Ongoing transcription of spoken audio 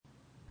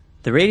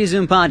The Radio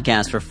Zoom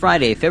podcast for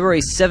Friday,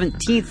 February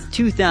 17th,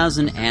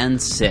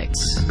 2006.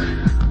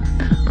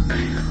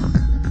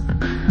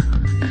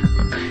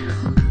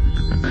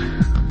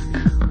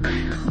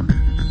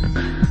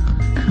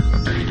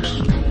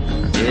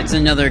 It's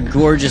another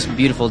gorgeous,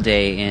 beautiful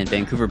day in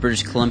Vancouver,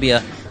 British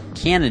Columbia,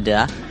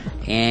 Canada.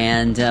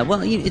 And,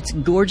 it's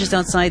gorgeous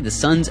outside. The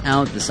sun's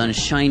out. The sun is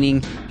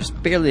shining. There's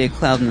barely a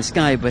cloud in the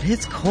sky, but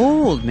it's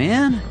cold,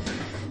 man.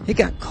 It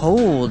got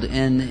cold,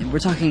 and we're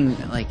talking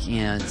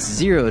it's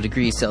 0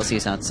 degrees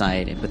Celsius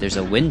outside, but there's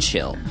a wind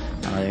chill.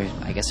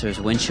 I guess there's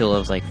a wind chill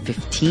of negative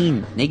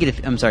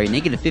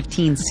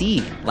 15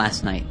 C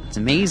last night. It's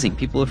amazing.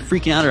 People are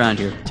freaking out around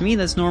here. To me,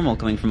 that's normal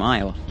coming from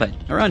Iowa, but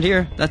around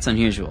here, that's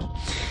unusual.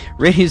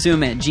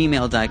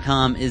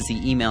 RadioZoom@gmail.com is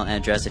the email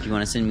address if you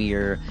want to send me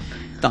your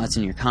thoughts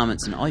and your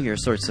comments and all your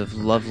sorts of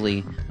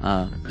lovely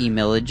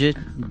emailage.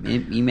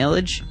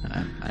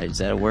 Is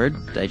that a word?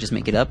 Did I just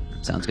make it up?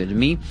 Sounds good to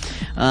me.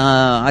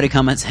 Audio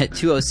comments at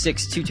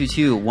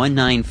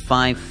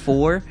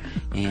 206-222-1954,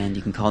 and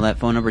you can call that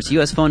phone number. It's a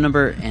U.S. phone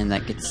number, and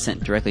that gets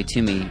sent directly to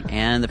me.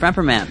 And the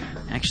Frapper map.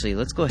 Actually,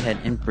 let's go ahead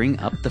and bring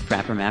up the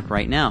Frapper map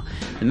right now.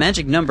 The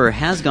magic number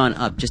has gone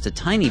up just a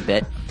tiny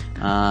bit.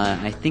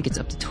 I think it's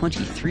up to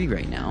 23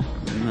 right now.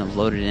 I'm going to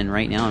load it in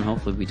right now, and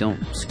hopefully we don't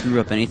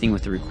screw up anything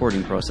with the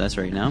recording process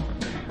right now.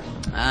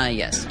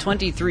 Yes,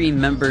 23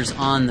 members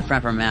on the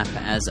Frapper map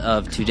as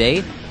of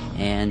today.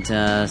 And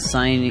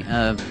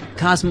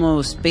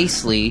Cosmo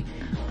Spacely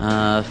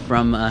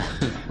from,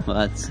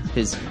 that's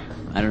his,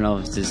 I don't know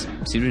if it's his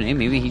pseudonym.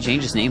 Maybe he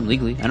changed his name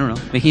legally. I don't know.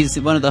 But he's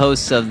one of the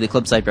hosts of the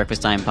Clubside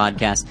Breakfast Time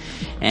podcast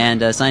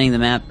and signing the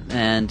map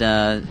and,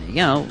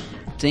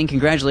 saying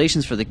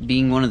congratulations for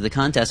being one of the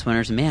contest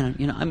winners.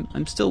 Man,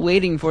 I'm still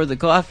waiting for the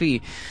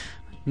coffee.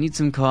 I need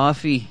some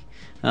coffee.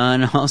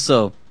 And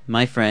also,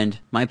 my friend,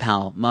 my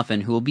pal,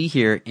 Muffin, who will be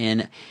here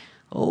in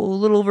a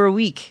little over a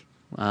week.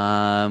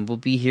 We'll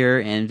be here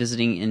and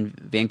visiting in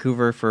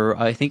Vancouver for,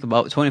 I think,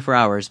 about 24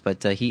 hours,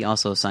 but he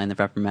also signed the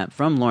Frapper map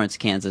from Lawrence,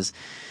 Kansas.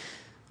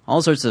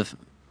 All sorts of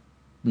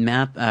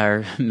map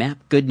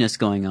goodness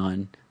going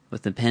on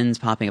with the pins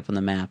popping up on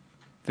the map.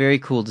 Very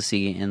cool to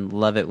see and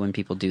love it when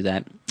people do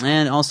that.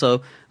 And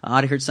also,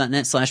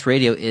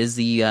 audiohertz.net/radio is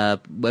the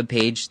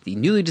webpage, the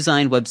newly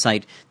designed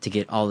website to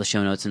get all the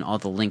show notes and all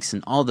the links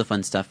and all the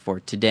fun stuff for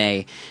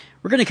today.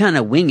 We're going to kind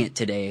of wing it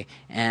today,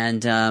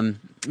 and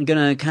I'm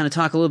going to kind of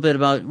talk a little bit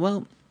about,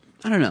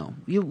 I don't know,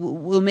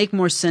 we'll make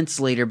more sense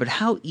later, but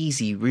how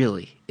easy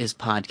really is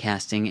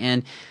podcasting?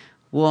 And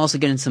we'll also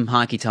get into some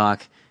hockey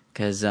talk,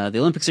 because the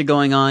Olympics are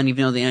going on,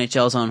 even though the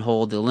NHL's on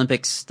hold. The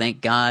Olympics,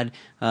 thank God,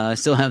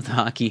 still have the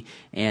hockey,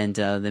 and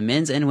the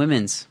men's and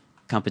women's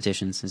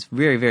competitions. It's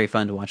very, very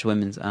fun to watch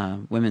women's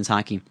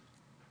hockey.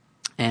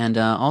 And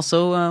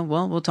also,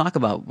 we'll talk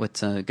about what's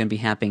going to be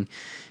happening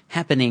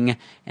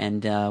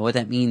and what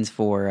that means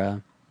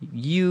for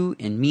you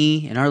and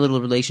me and our little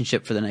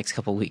relationship for the next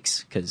couple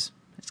weeks, because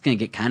it's going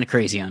to get kind of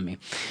crazy on me.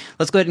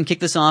 Let's go ahead and kick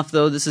this off,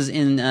 though. This is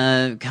in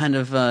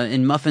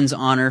in Muffin's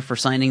honor for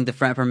signing the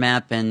Frapper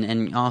map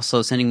and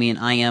also sending me an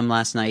IM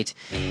last night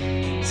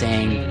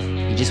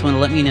saying he just wanted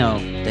to let me know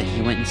that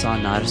he went and saw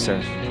Nada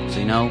Surf. So,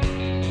 you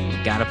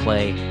gotta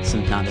play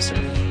some Nada Surf.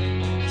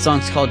 The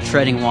song's called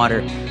Treading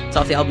Water. It's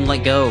off the album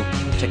Let Go.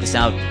 Check this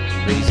out.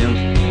 Radio Zoom.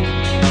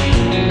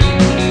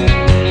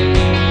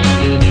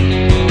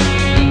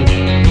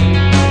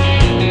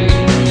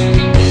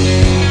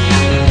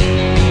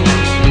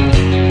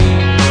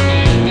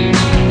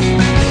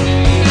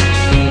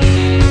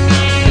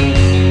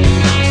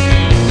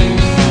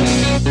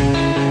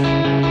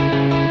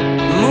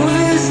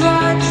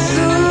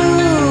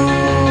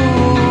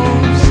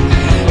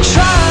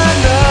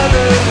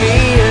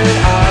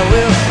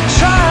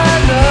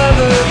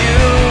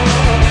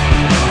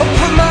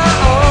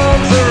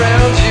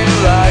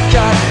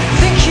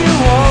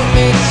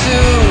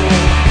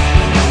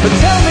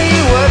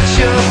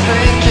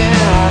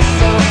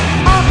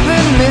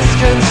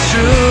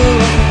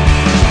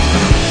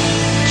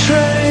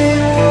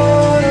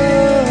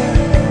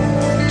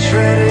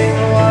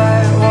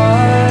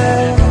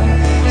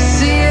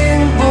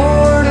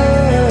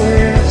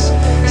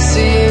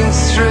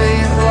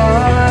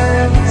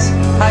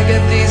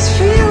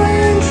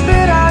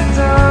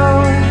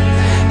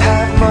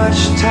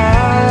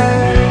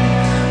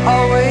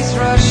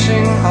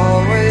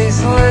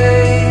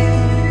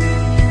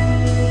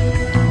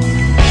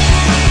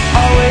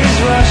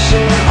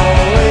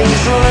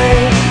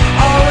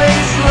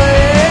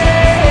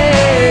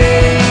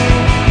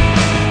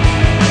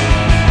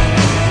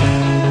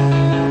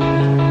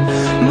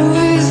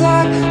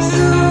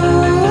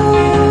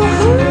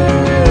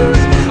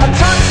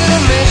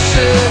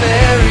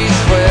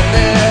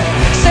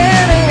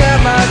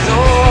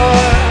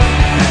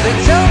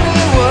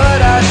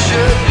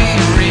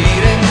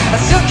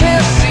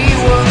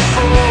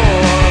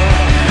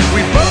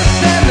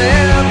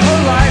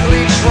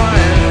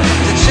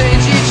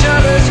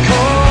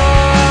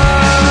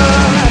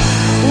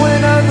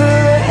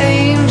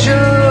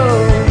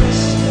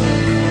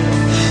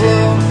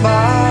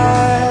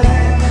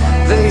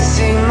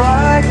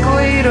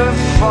 likely to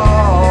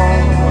fall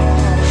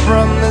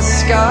from the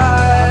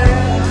sky.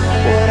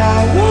 What I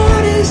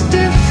want is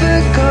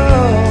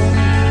difficult,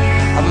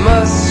 I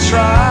must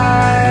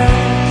try.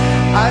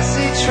 I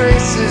see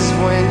traces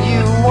when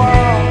you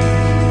walk,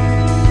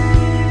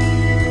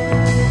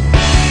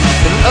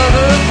 and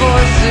other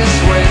voices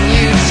when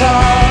you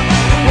talk,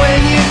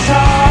 when you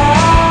talk.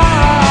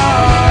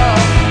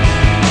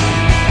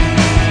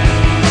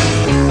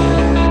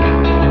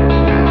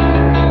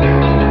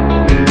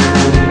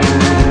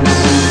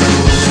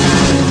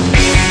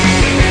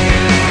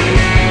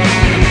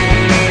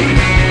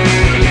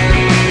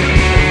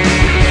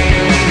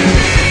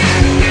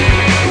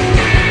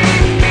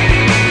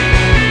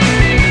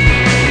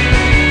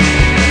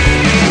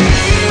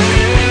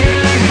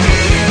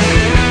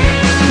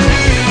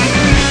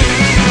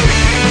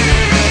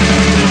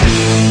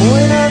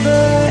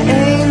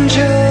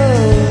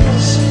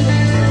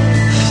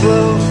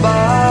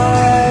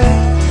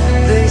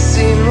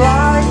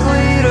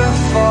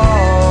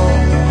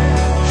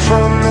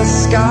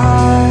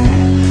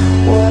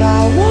 What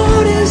I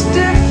want is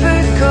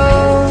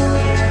difficult,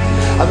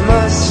 I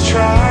must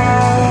try.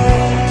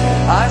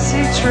 I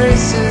see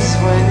traces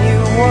when you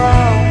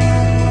walk,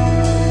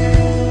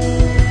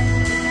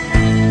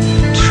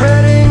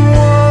 treading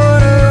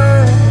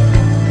water,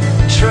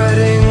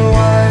 treading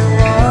white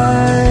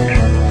wine,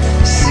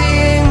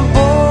 seeing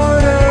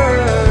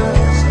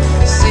borders,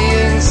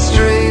 seeing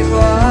straight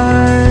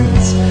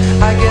lines.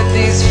 I get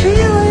these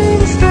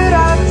feelings that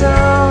I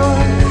don't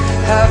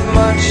have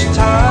much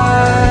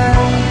time,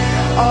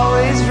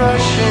 always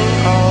rushing,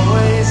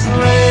 always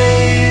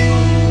late,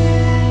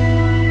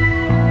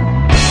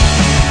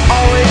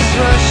 always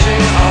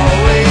rushing,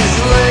 always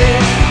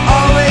late,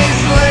 always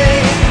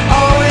late,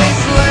 always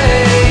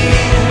late.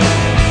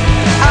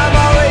 I'm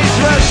always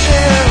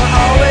rushing,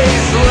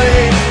 always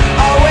late,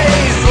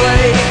 always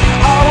late,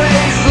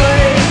 always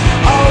late,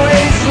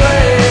 always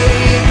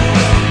late.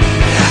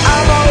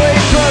 I'm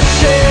always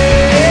rushing.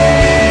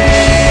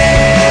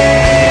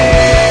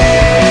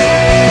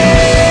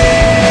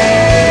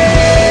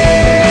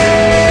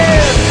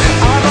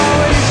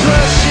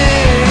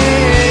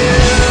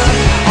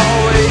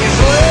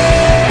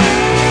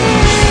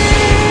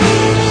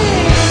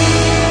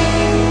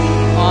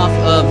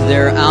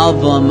 Their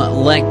album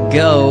Let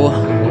Go,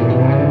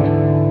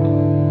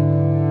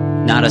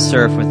 Not a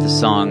Surf with the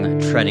song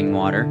Treading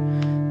Water.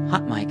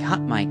 Hot mic.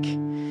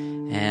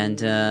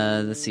 And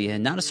let's see,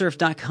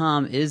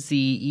 notasurf.com is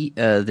the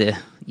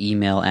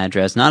email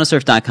address.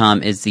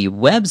 Notasurf.com is the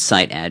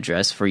website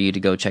address for you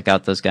to go check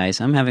out those guys.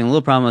 I'm having a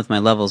little problem with my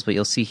levels, but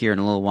you'll see here in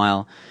a little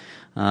while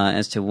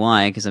as to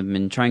why, because I've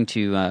been trying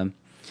to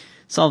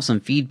solve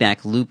some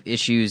feedback loop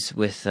issues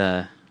with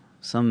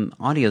some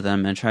audio that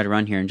I'm going to try to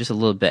run here in just a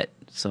little bit.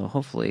 So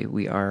hopefully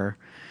we are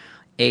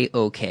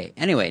A-okay.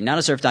 Anyway,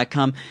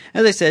 notasurf.com.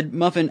 As I said,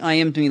 Muffin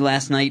IM'd me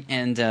last night,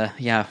 and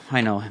yeah,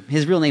 I know.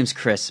 His real name's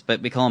Chris, but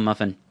we call him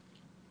Muffin.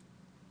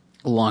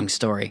 Long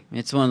story.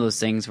 It's one of those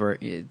things where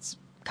it's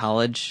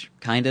college,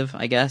 kind of,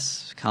 I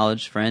guess.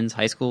 College friends,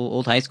 high school,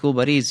 old high school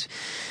buddies.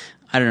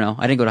 I don't know.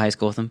 I didn't go to high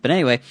school with him. But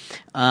anyway,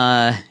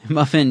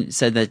 Muffin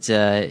said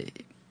that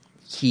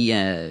he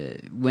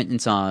went and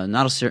saw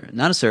Not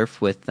a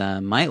Surf with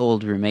my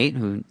old roommate,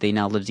 who they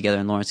now live together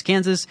in Lawrence,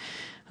 Kansas,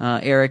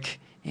 Eric,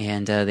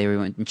 and they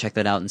went and checked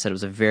that out and said it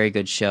was a very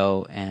good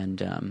show.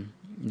 And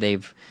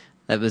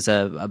that was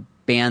a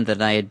band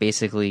that I had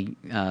basically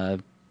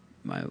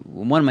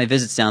one of my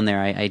visits down there.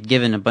 I'd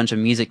given a bunch of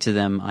music to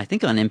them, I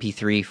think on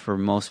MP3 for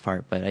most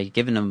part, but I'd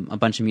given them a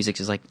bunch of music,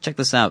 just like, check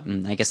this out,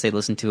 and I guess they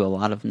listen to a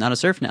lot of Not a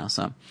Surf now.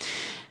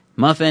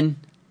 Muffin,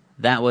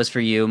 that was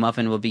for you.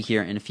 Muffin will be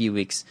here in a few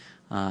weeks.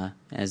 Well,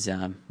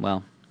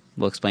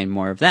 we'll explain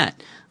more of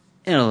that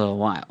in a little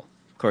while.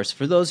 Of course,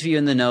 for those of you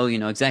in the know, you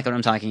know exactly what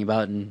I'm talking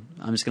about, and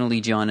I'm just going to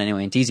lead you on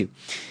anyway and tease you.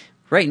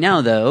 Right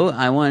now, though,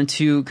 I want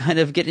to kind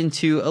of get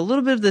into a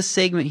little bit of this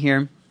segment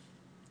here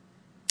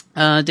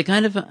to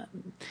kind of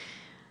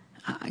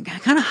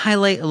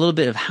highlight a little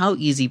bit of how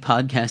easy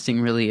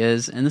podcasting really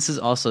is, and this is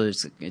also,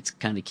 it's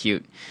kind of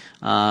cute.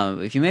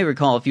 If you may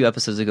recall, a few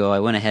episodes ago, I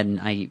went ahead and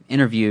I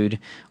interviewed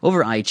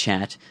over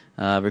iChat,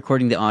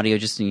 recording the audio,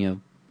 just, you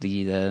know,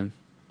 the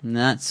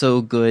not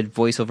so good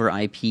voice over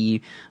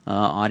IP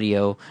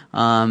audio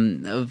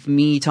of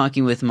me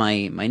talking with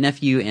my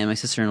nephew and my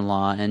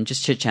sister-in-law and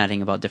just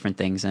chit-chatting about different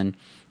things, and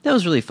that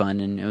was really fun,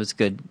 and it was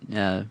good.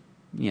 You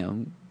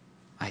know,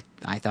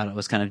 I thought it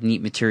was kind of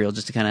neat material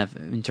just to kind of,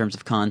 in terms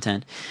of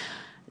content.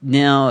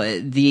 Now,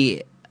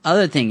 the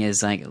other thing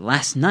is, like,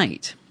 last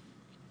night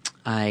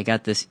I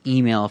got this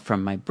email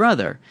from my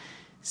brother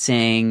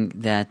saying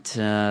that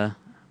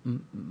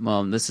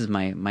well, this is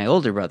my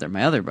older brother,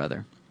 my other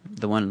brother,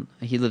 the one,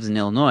 he lives in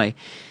Illinois,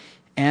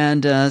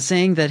 and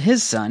saying that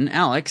his son,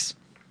 Alex,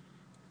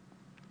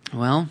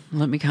 well,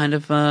 let me kind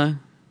of,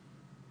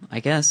 I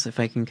guess, if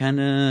I can kind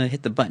of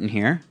hit the button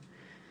here.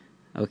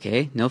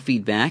 Okay, no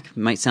feedback.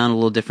 Might sound a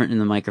little different in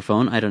the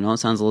microphone. I don't know, it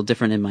sounds a little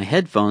different in my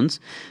headphones,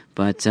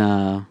 but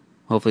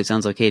hopefully it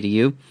sounds okay to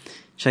you.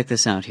 Check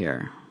this out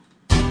here.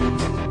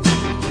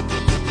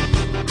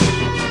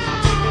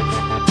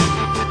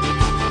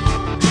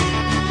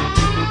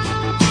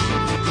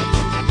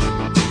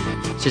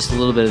 just a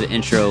little bit of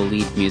intro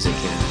lead music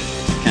here.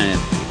 Kind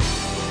of.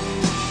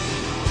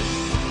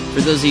 For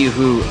those of you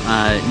who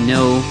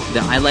know the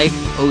iLife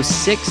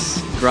 06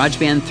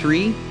 GarageBand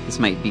 3, this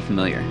might be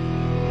familiar.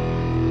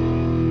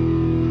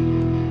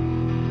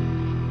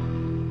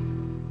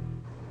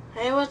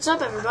 Hey, what's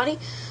up, everybody?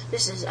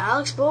 This is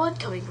Alex Boyd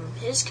coming from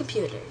his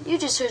computer. You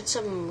just heard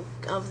some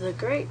of the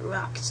great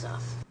rock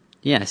stuff.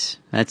 Yes,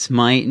 that's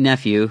my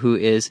nephew, who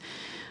is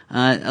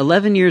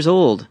 11 years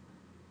old.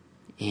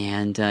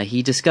 And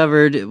he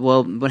discovered,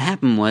 well, what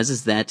happened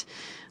is that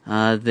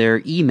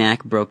their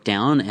eMac broke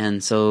down,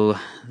 and so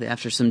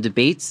after some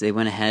debates, they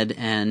went ahead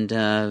and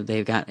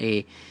they've got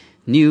a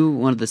new,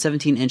 one of the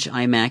 17-inch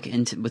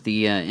iMac with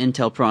the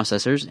Intel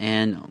processors,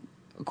 and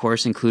of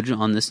course, included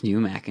on this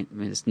new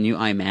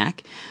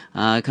iMac,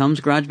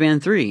 comes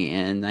GarageBand 3,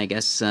 and I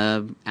guess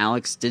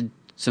Alex did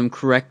some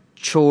correct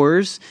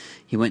chores.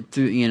 He went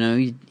through,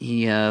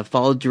 he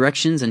followed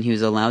directions, and he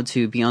was allowed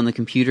to be on the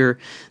computer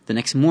the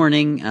next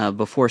morning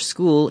before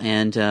school,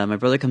 and my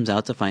brother comes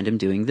out to find him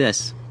doing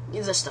this.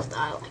 The stuff that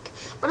I like.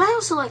 But I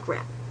also like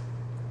rap.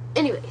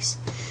 Anyways,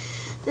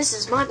 this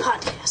is my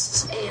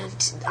podcast,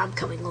 and I'm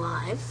coming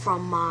live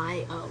from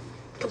my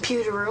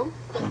computer room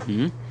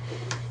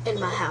in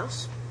my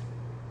house.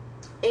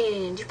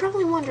 And you're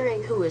probably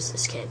wondering, who is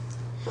this kid?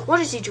 What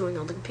is he doing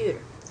on the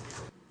computer?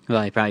 Well,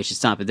 I probably should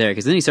stop it there,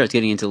 because then he starts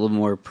getting into a little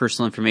more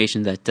personal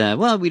information that,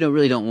 we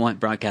don't want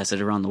broadcasted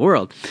around the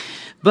world.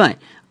 But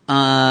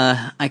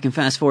I can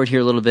fast forward here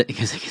a little bit,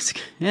 because I guess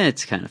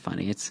it's kind of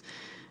funny. It's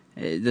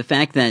the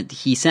fact that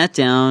he sat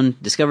down,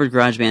 discovered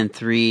GarageBand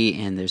 3,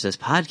 and there's this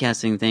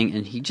podcasting thing,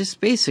 and he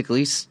just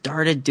basically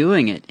started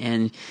doing it.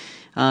 And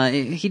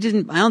he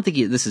didn't. I don't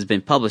think this has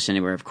been published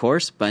anywhere, of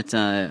course. But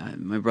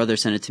my brother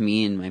sent it to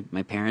me and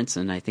my parents,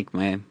 and I think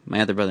my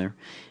other brother.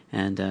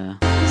 And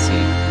let's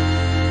see.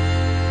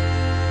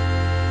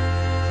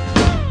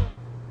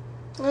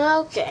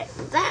 Okay,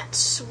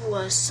 that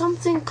was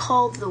something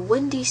called the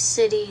Windy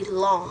City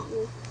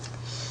Long.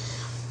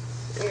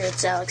 Here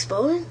it's Alex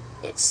Bowen.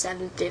 It's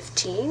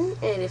 7:15,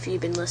 and if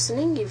you've been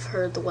listening, you've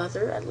heard the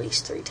weather at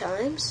least 3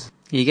 times.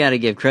 You gotta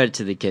give credit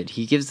to the kid.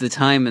 He gives the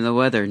time and the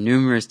weather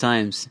numerous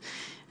times.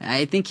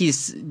 I think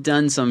he's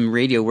done some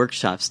radio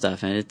workshop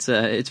stuff, and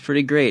it's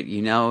pretty great.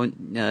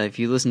 If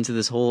you listen to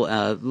this whole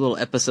little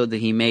episode that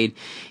he made,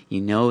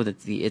 you know that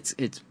it's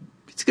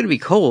going to be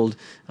cold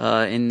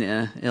in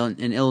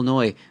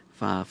Illinois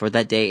for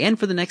that day and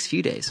for the next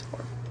few days.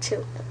 Or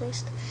 2, at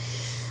least.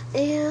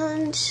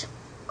 And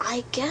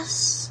I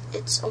guess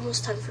it's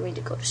almost time for me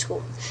to go to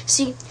school.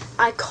 See,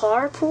 I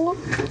carpool,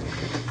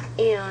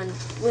 and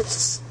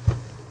with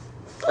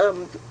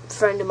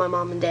friend of my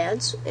mom and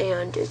dad's,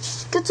 and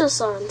it gets us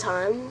on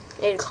time,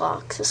 8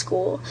 o'clock to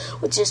school,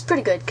 which is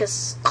pretty good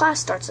because class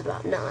starts at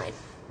about 9.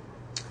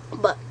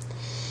 But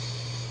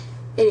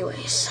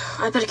anyways,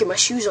 I better get my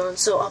shoes on,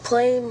 so I'll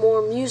play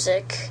more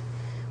music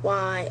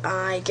while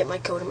I get my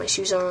coat and my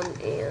shoes on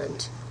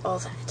and all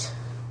that.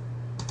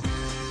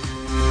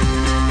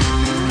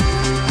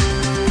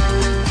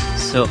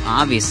 So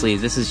obviously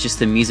this is just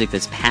the music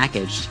that's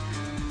packaged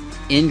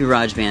in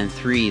GarageBand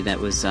 3 that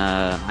was,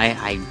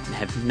 I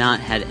have not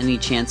had any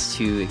chance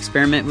to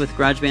experiment with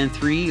GarageBand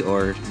 3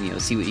 or,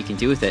 see what you can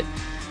do with it.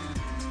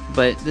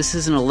 But this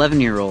is an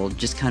 11-year-old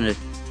just kind of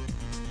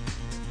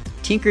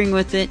tinkering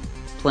with it,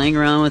 playing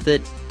around with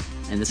it,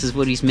 and this is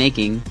what he's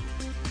making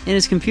in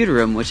his computer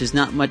room, which is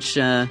not much,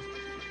 not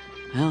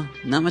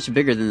much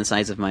bigger than the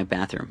size of my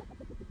bathroom.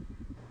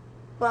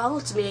 Well,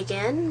 it's me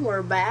again.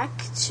 We're back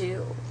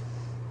to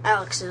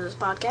Alex's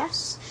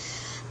podcast,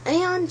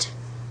 and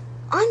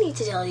I need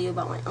to tell you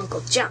about my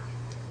Uncle John.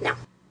 Now,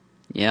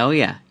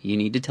 yeah, you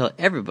need to tell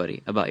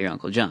everybody about your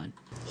Uncle John.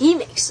 He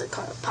makes the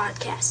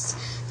podcasts.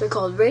 They're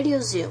called Radio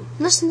Zoom.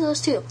 Listen to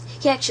those too.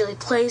 He actually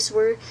plays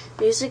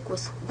music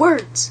with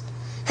words.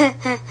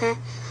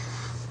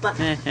 But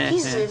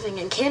he's living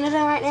in Canada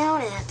right now,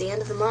 and at the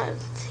end of the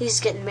month, he's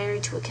getting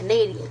married to a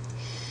Canadian.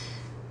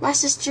 My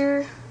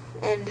sister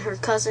and her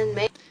cousin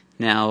May.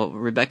 Now,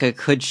 Rebecca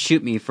could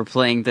shoot me for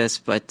playing this,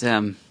 but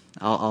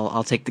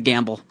I'll take the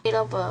gamble. Made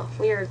up a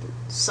weird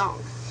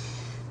song.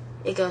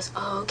 It goes,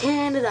 oh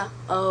Canada,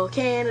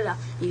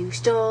 you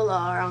stole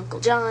our Uncle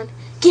John.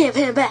 Give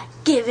him back,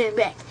 give him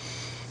back.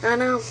 I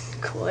know,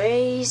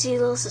 crazy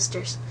little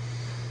sisters.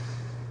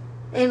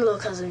 And little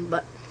cousin,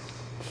 but...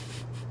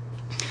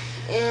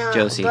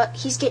 Josie. But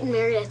he's getting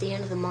married at the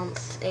end of the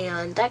month,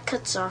 and that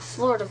cuts our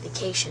Florida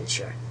vacation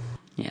short.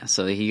 Yeah,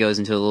 so he goes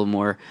into a little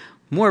more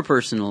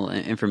personal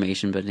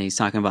information, but he's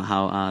talking about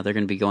how they're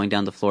going to be going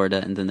down to Florida,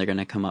 and then they're going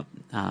to come up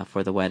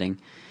for the wedding.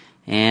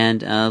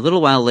 And a little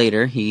while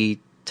later,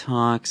 he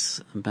talks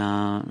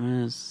about...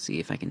 Let's see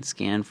if I can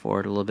scan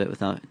forward a little bit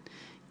without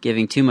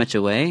giving too much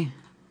away.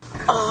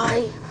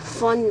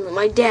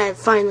 My dad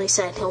finally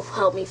said he'll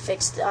help me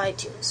fix the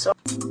iTunes, so...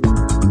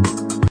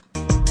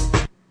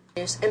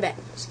 And bad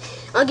news.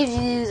 I'll give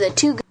you the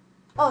 2...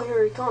 Oh,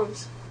 here he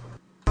comes.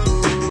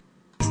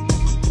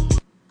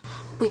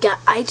 We got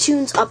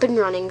iTunes up and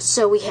running,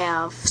 so we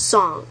have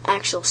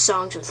actual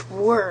songs with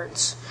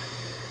words.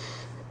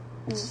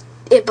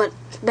 But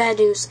bad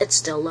news, it's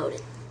still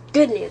loading.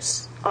 Good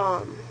news.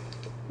 My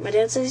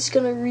dad says he's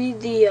gonna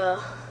read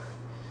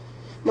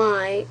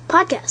my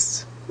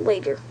podcasts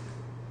later.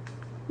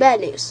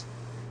 Bad news.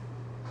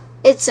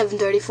 It's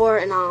 7:34,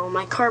 and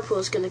my carpool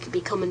is gonna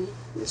be coming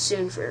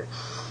soon for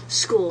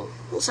school.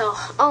 So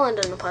I'll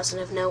end on a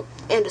positive note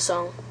and a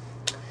song.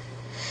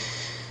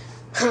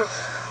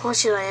 What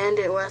should I end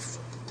it with?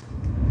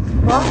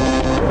 Well,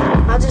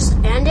 I'll just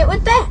end it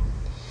with that.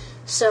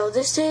 So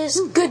this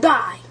is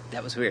Goodbye.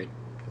 That was weird.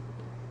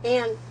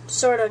 And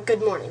sort of good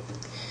morning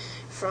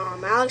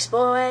from Alex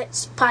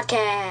Bowett's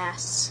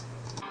Podcasts.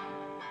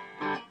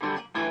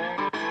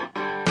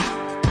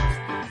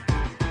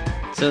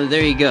 So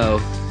there you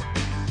go.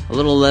 A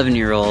little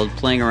 11-year-old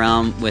playing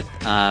around with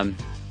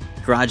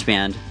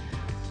GarageBand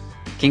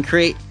can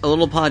create a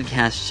little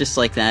podcast just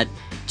like that,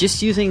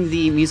 just using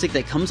the music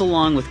that comes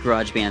along with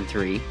GarageBand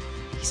 3.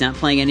 He's not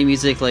playing any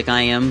music like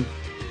I am.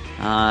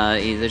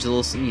 There's a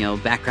little,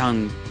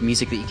 background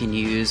music that you can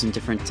use and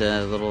different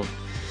little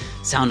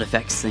sound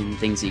effects and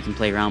things that you can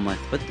play around with.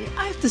 But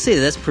I have to say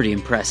that's pretty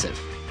impressive.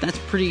 That's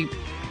pretty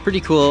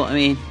cool. I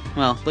mean,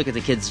 well, look at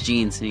the kid's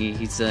genes.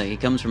 He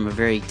comes from a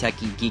very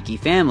techie, geeky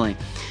family.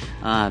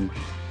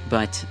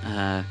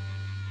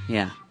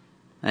 Yeah,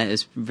 that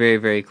is very,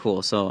 very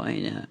cool. So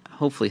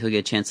hopefully he'll get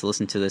a chance to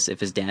listen to this if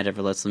his dad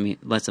ever lets him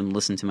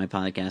listen to my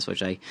podcast,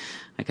 which I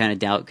kind of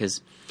doubt,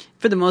 because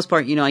for the most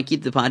part, I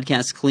keep the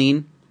podcast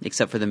clean,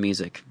 except for the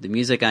music. The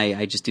music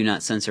I just do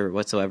not censor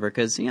whatsoever,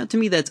 because to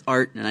me that's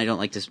art, and I don't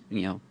like to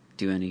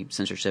do any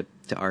censorship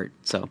to art.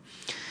 So,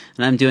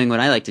 and I'm doing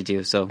what I like to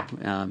do. So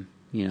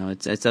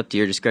it's up to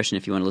your discretion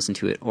if you want to listen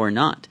to it or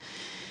not.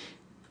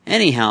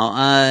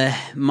 Anyhow,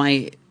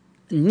 my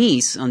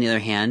niece, on the other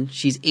hand,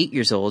 she's 8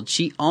 years old.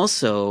 She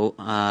also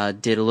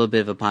did a little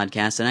bit of a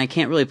podcast, and I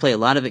can't really play a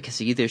lot of it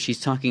because either she's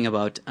talking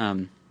about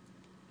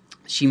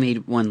she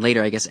made one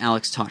later. I guess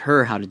Alex taught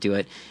her how to do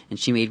it, and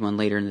she made one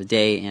later in the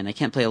day, and I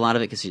can't play a lot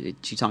of it because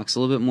she talks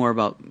a little bit more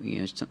about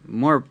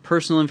more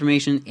personal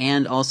information,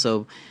 and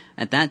also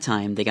at that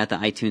time they got the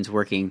iTunes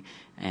working.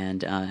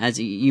 And as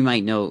you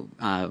might know,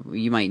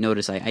 you might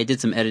notice I did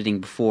some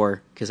editing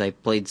before because I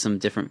played some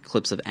different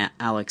clips of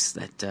Alex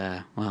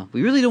that,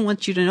 we really don't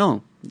want you to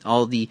know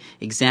all the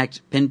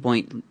exact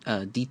pinpoint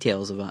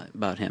details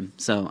about him.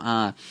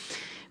 So,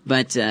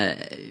 but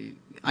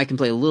I can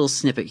play a little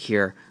snippet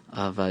here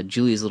of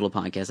Julie's little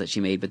podcast that she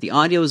made. But the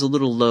audio is a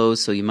little low,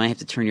 so you might have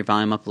to turn your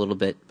volume up a little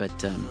bit,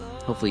 but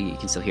hopefully you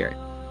can still hear it.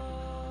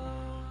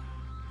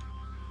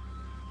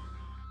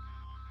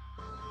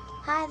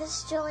 Hi,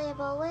 this is Julia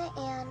Bowlett,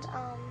 and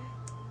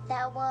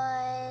that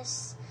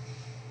was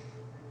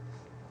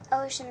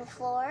Ocean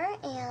Floor,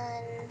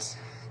 and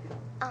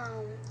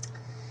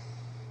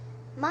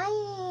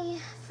my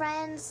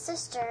friend's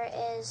sister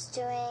is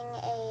doing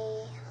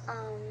a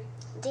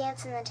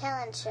Dance in the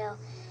Talent show,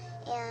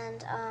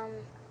 and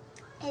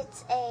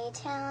it's a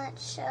talent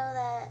show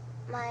that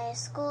my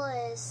school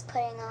is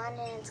putting on,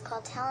 and it's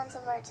called Talents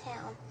of Our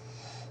Town.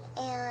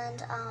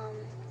 And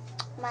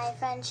my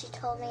friend, she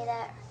told me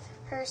that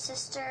her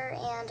sister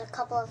and a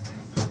couple of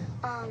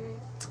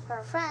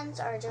her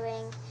friends are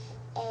doing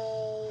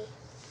a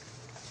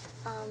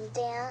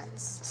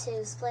dance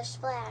to Splish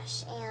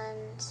Splash,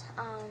 and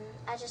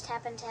I just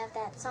happen to have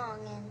that song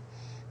in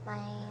my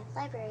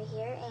library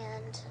here,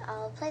 and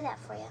I'll play that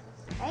for you.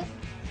 Right?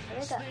 Here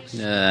we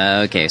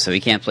go. Okay, so we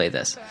can't play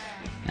this.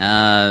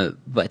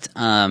 But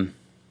so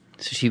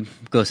she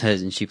goes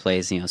ahead and she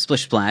plays,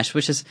 Splish Splash,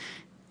 which is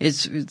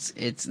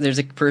it's there's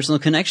a personal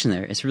connection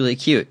there. It's really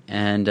cute,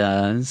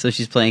 and so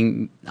she's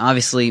playing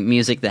obviously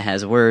music that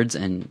has words,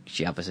 and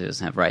she obviously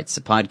doesn't have rights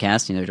to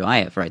podcast. Neither do I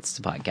have rights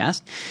to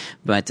podcast,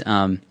 but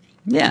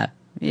yeah.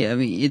 I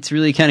mean, it's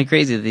really kind of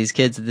crazy that these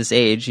kids at this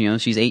age,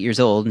 she's 8 years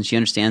old and she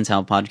understands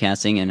how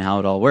podcasting and how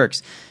it all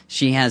works.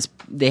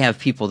 They have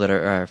people that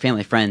are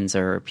family friends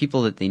or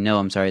people that they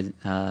know,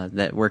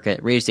 that work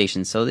at radio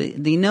stations. So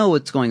they know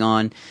what's going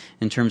on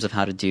in terms of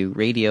how to do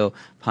radio,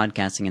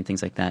 podcasting, and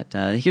things like that.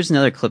 Here's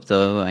another clip,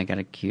 though. I got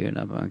to cue it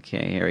up.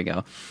 Okay, here we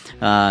go.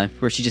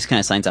 Where she just kind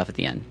of signs off at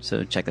the end.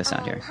 So check this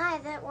out here. Hi,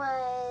 that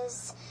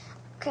was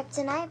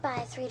Kryptonite by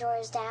Three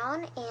Doors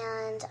Down,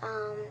 and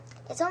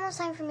it's almost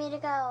time for me to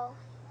go.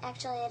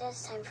 Actually, it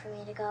is time for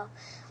me to go.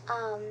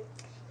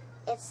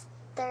 It's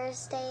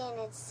Thursday, and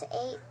it's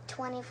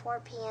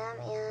 8:24 p.m.,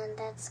 and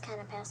that's kind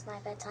of past my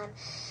bedtime.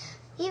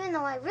 Even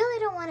though I really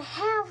don't want to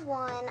have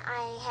one,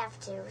 I have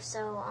to.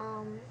 So,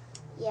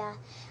 yeah,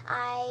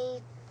 I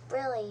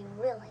really,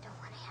 really don't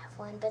want to have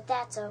one, but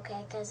that's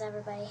okay, because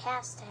everybody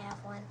has to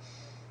have one.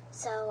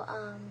 So,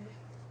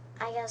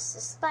 I guess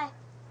this is bye.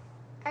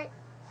 All right,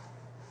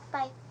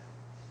 bye.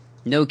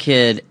 No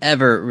kid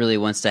ever really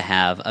wants to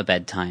have a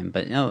bedtime,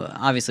 but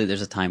obviously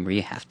there's a time where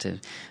you have to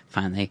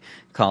finally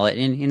call it.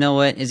 And you know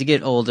what? As you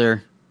get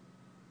older,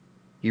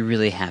 you're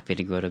really happy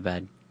to go to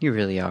bed. You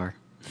really are.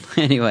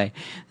 Anyway,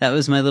 that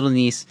was my little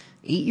niece,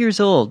 8 years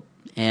old.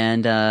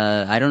 And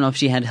I don't know if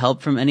she had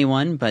help from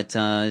anyone, but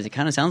it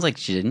kind of sounds like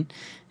she didn't.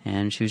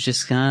 And she was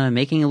just kind of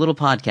making a little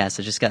podcast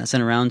that just got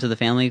sent around to the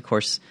family. Of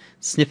course,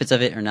 snippets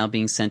of it are now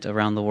being sent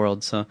around the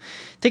world. So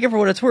take it for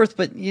what it's worth.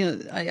 But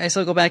I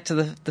still go back to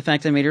the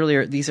fact I made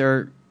earlier. These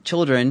are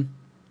children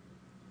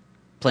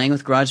playing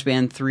with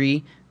GarageBand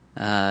 3.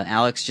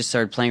 Alex just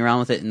started playing around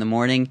with it in the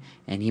morning,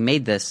 and he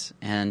made this,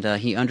 and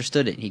he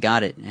understood it. He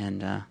got it,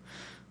 and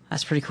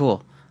that's pretty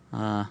cool.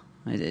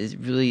 It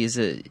really is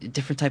a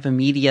different type of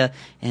media,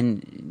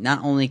 and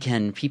not only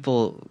can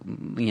people,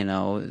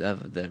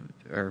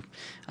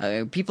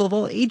 people of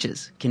all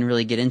ages can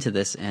really get into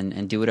this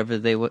and do whatever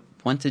they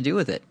want to do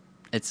with it.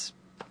 It's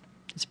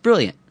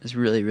brilliant. It's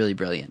really, really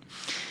brilliant.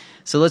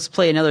 So let's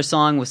play another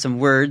song with some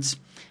words,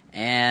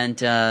 and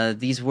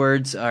these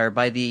words are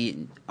by the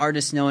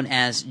artist known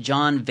as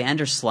John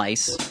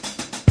Vanderslice.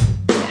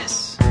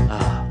 Yes.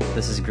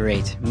 This is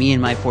great. Me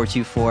and My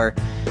 424.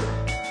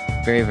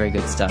 Very, very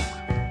good stuff.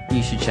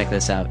 You should check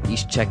this out. You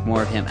should check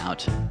more of him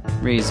out.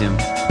 Resume.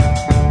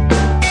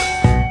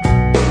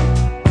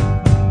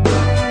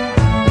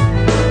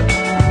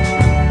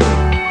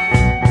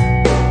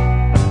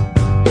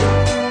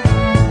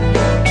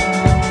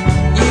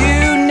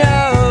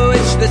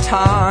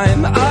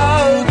 Time.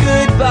 Oh,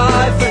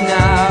 goodbye for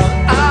now.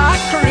 I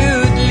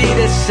crudely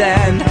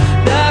descend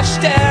the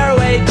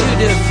stairway to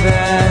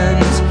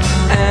defense,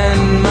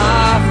 and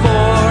my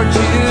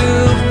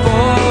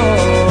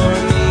 424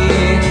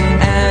 me,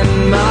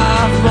 and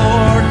my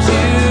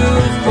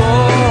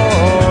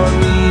 424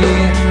 me,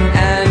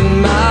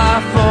 and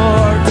my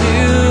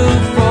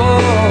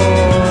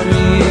 424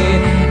 me,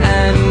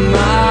 and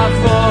my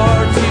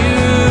 424.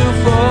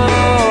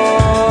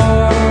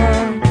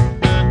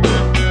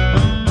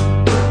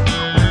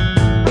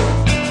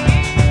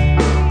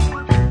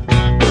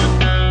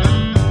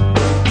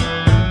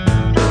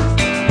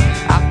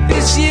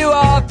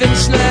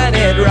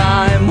 Slanted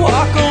rhyme,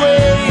 walk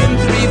away in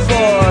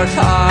 3/4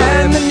 time,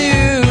 and the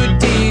nude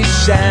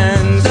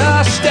descends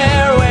the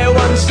stairway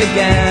once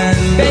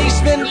again.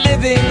 Basement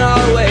living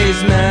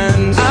always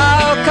mends.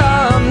 I'll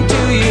come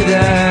to you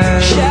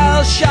then.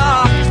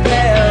 Shell-shocked,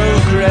 pale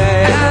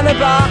gray, and a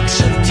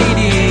box of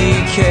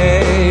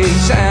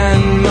TDKs,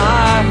 and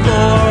my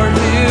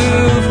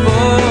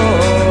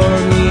 424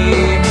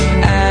 me,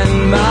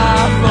 and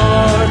my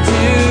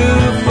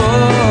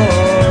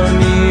 424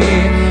 me.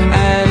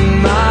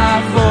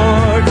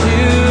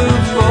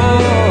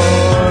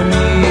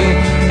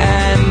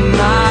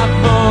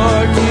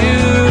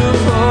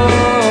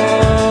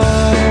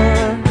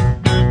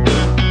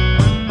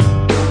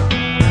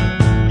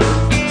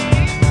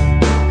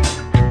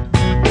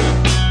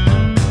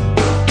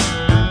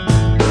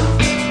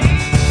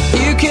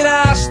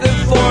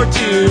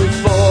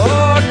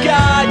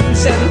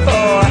 And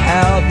for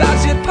help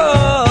as you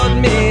pulled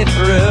me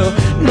through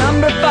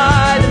number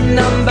 5 and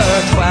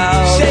number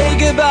 12. Say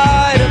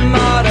goodbye to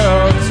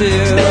Model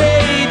 2.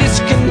 They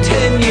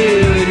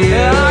discontinued you.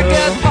 I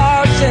got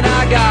parts and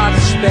I got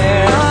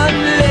spare.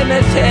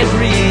 Unlimited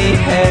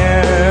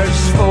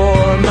repairs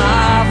for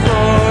my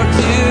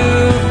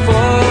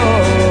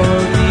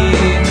 424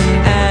 me,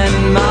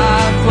 and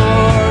my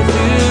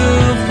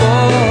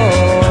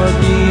 424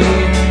 me,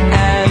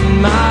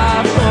 and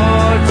my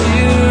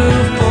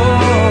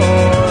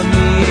 424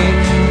 me,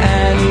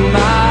 and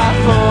my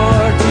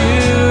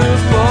 424.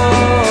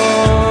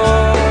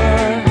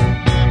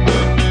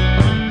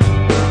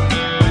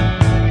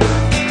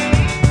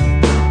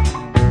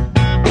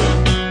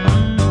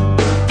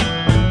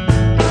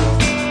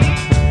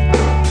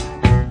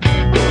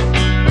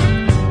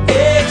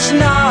 It's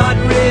not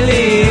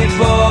really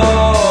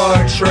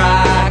 4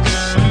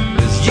 tracks,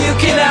 'cause you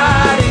can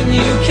add and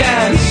you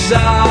can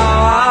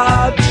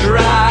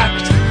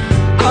subtract.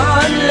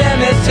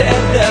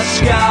 Unlimited the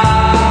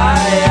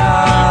sky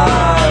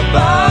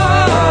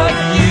above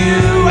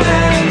you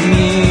and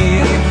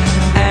me,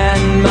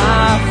 and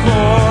my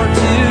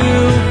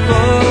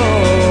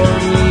 424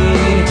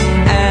 me,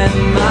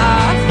 and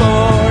my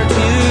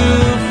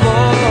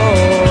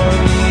 424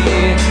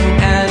 me,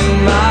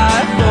 and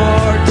my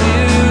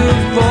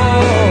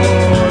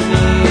 424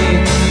 me,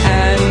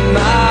 and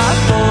my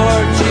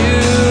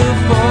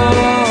 424.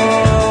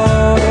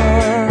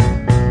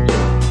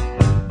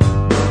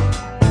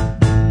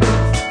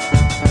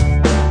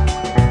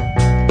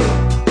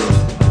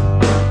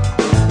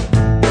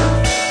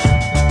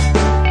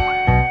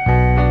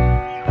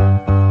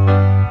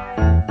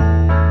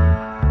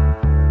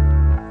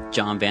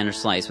 John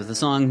Vanderslice with the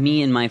song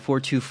Me and My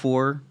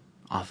 424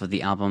 off of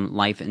the album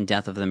Life and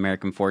Death of the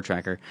American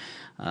 4-Tracker.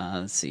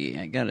 Let's see,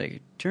 I gotta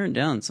turn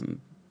down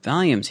some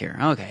volumes here.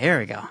 Okay, here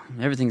we go.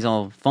 Everything's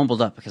all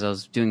fumbled up because I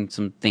was doing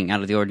something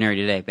out of the ordinary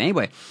today. But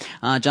anyway,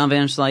 John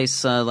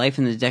Vanderslice, Life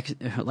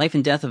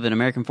and Death of an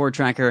American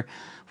 4-Tracker,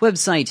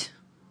 website,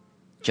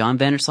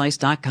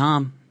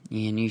 johnvanderslice.com.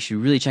 And you should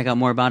really check out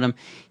more about him.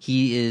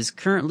 He is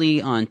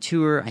currently on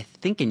tour, I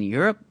think in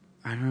Europe.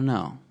 I don't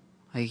know.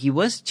 He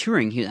was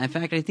touring. In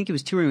fact, I think he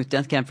was touring with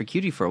Death Cab for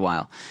Cutie for a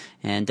while.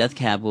 And Death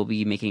Cab will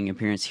be making an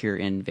appearance here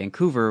in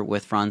Vancouver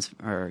with Franz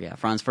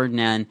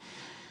Ferdinand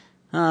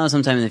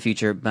sometime in the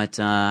future. But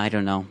I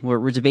don't know.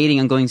 We're debating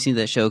on going to see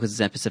that show because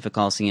it's at Pacific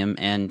Coliseum.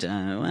 And,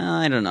 well,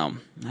 I don't know.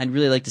 I'd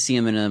really like to see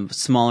him in a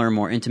smaller,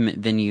 more intimate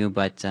venue.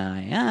 But,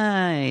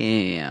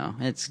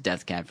 it's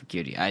Death Cab for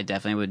Cutie. I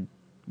definitely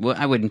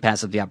I wouldn't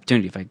pass up the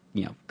opportunity if I,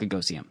 could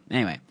go see him.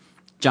 Anyway,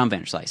 John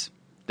Vanderslice.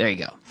 There you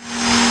go.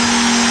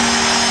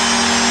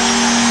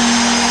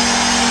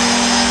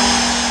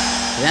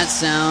 That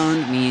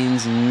sound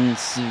means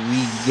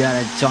we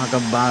gotta talk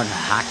about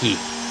hockey.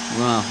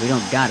 Well, we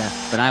don't gotta,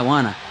 but I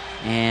wanna.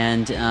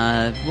 And,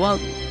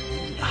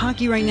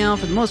 hockey right now,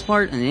 for the most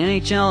part, in the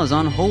NHL is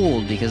on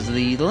hold because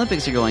the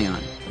Olympics are going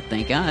on. But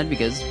thank God,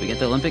 because we got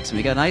the Olympics and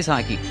we got ice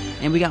hockey.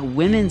 And we got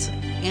women's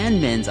and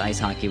men's ice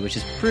hockey, which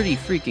is pretty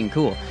freaking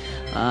cool.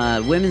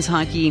 Women's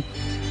hockey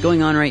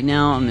going on right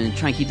now. I'm going to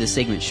try and keep this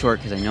segment short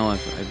because I know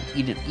I've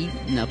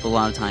eaten up a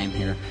lot of time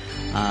here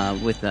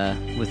with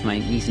my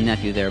niece and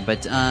nephew there.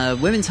 But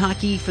women's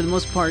hockey, for the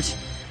most part,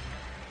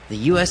 the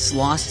U.S.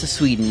 lost to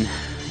Sweden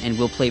and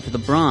will play for the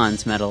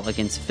bronze medal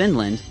against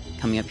Finland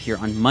coming up here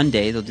on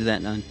Monday. They'll do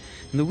that in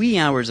the wee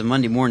hours of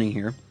Monday morning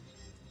here.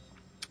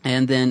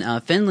 And then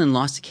Finland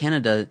lost to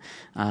Canada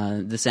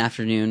this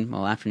afternoon.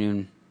 Well,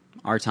 afternoon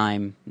our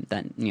time,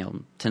 that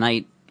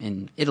tonight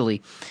in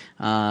Italy.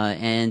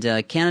 And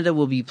Canada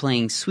will be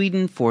playing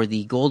Sweden for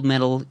the gold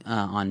medal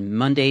on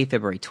Monday,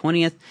 February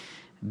 20th.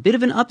 Bit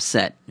of an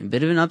upset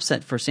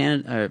for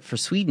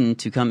Sweden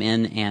to come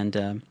in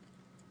and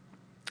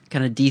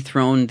kind of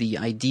dethrone the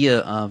idea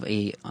of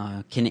a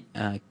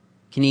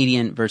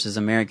Canadian versus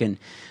American,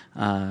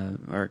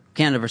 or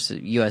Canada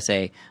versus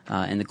USA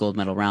in the gold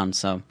medal round.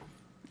 So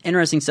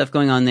interesting stuff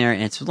going on there,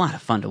 and it's a lot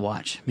of fun to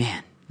watch.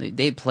 Man,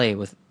 they play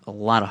with a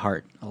lot of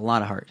heart.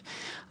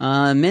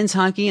 Men's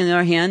hockey, on the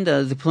other hand,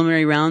 the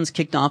preliminary rounds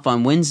kicked off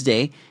on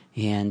Wednesday,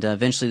 and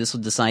eventually this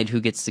will decide who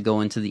gets to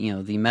go into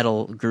the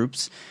medal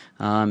groups.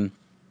 The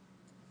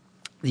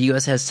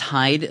U.S. has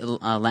tied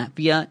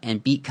Latvia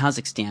and beat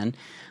Kazakhstan,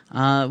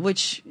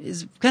 which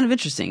is kind of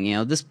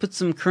interesting. This puts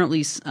them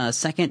currently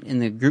second in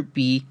the Group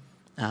B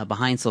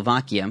behind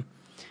Slovakia.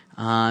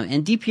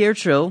 And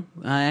DiPietro,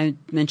 I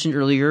mentioned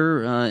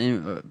earlier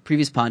in a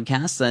previous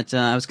podcast that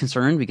I was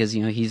concerned because,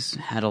 he's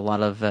had a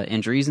lot of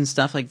injuries and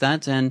stuff like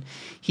that, and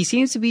he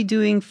seems to be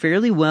doing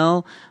fairly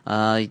well.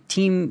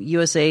 Team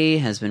USA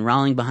has been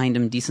rallying behind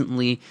him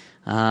decently,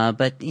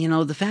 but,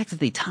 the fact that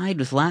they tied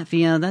with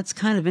Latvia, that's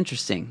kind of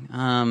interesting.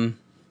 And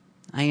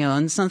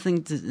it's not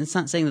saying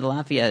that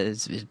Latvia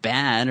is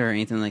bad or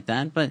anything like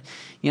that, but,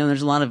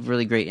 there's a lot of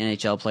really great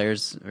NHL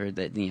players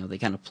that, they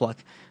kind of pluck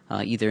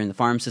either in the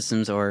farm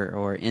systems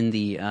or in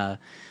the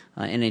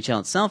NHL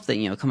itself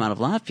that, come out of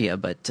Latvia.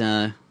 But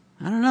I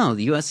don't know.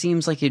 The U.S.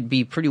 seems like it'd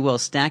be pretty well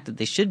stacked, that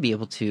they should be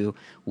able to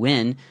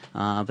win,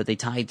 but they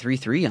tied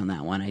 3-3 on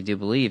that one, I do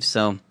believe.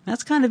 So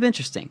that's kind of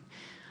interesting.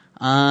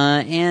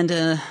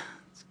 And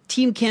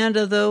Team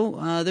Canada,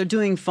 though, they're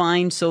doing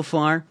fine so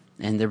far,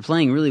 and they're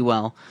playing really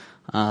well.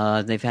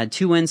 They've had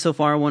 2 wins so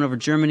far, one over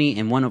Germany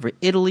and one over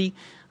Italy.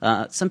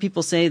 Some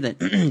people say that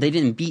they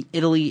didn't beat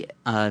Italy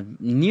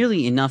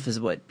nearly enough as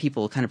what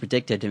people kind of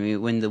predicted. I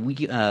mean, when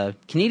the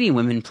Canadian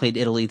women played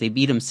Italy, they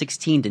beat them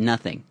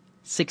 16-0.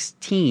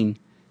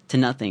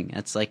 16-0.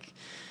 That's like,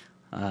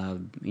 I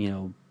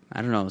don't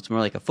know. It's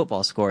more like a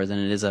football score than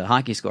it is a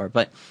hockey score.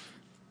 But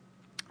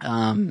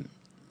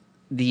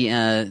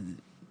they're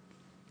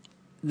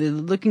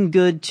looking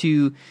good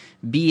to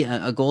be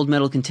a gold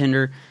medal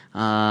contender.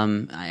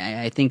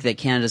 I think that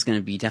Canada's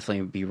going to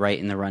definitely be right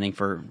in the running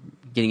for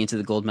getting into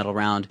the gold medal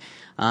round.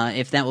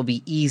 If that will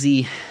be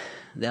easy,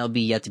 that'll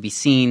be yet to be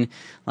seen.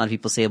 A lot of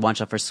people say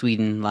watch out for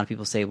Sweden. A lot of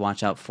people say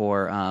watch out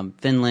for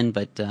Finland,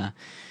 but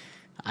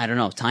I don't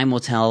know. Time will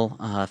tell.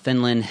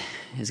 Finland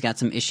has got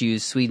some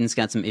issues. Sweden's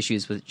got some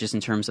issues with just in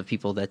terms of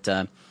people that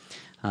are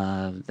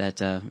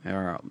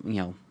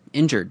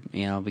injured,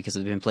 because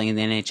they've been playing in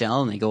the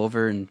NHL and they go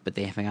over but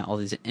they haven't got all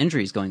these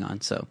injuries going on.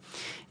 So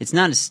it's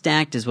not as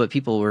stacked as what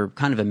people were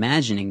kind of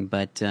imagining,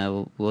 but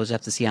we'll just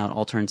have to see how it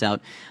all turns out.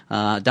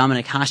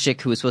 Dominik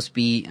Hasek, who was supposed to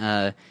be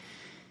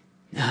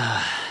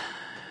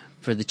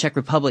for the Czech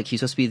Republic, he's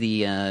supposed to be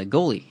the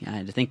goalie. I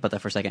had to think about that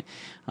for a second.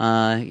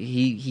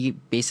 He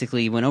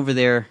basically went over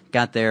there,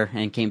 got there,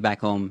 and came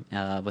back home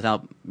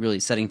without really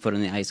setting foot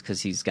on the ice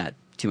because he's got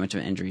too much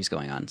of injuries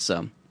going on.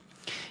 So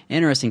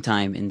interesting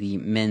time in the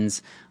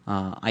men's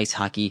ice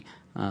hockey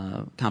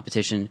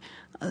competition.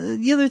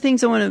 The other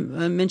things I want to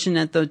mention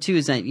that though too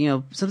is that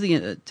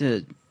something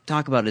to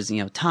talk about is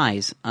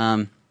ties.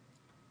 Even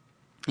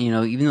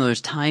though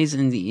there's ties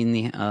in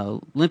the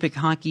Olympic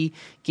hockey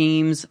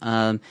games,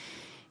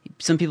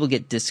 some people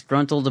get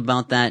disgruntled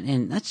about that,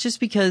 and that's just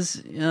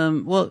because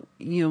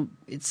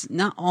it's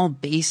not all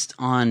based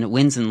on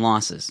wins and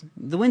losses.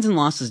 The wins and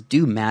losses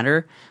do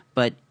matter,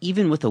 but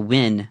even with a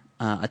win,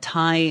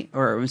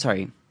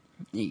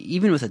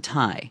 even with a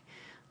tie,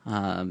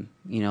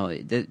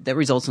 that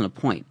results in a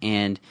point.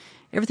 And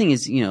everything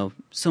is,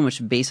 so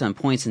much based on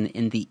points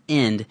in the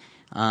end,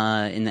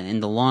 in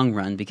the long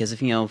run, because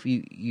if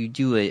you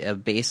do a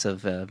base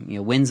of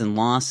wins and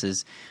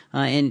losses,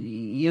 and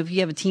if you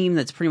have a team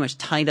that's pretty much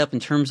tied up in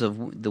terms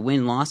of the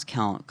win-loss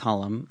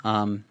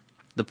column,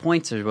 the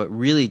points are what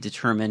really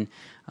determine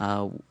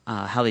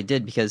how they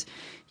did, because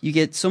you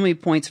get so many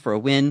points for a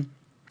win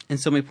and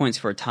so many points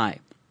for a tie.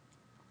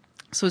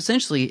 So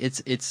essentially,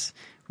 it's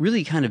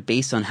really kind of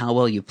based on how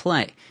well you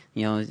play.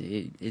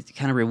 It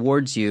kind of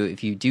rewards you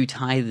if you do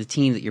tie the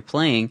team that you're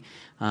playing.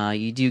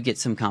 You do get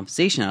some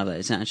compensation out of that.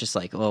 It's not just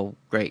like, oh,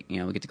 great, we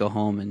get to go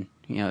home and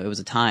it was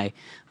a tie.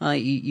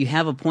 You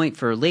have a point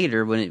for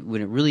later when it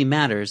really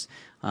matters.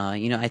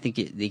 I think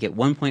they get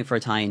 1 point for a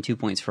tie and 2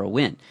 points for a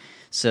win.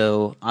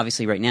 So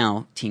obviously, right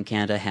now, Team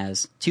Canada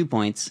has 4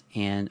 points,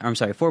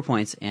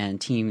 and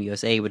Team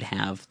USA would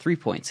have 3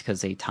 points because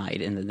they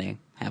tied and then they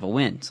have a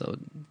win. So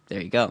there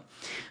you go.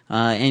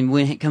 And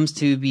when it comes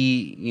to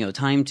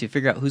time to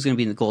figure out who's going to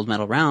be in the gold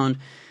medal round,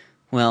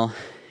 well,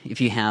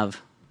 if you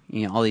have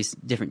all these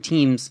different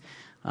teams,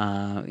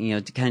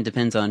 it kind of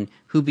depends on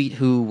who beat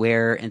who,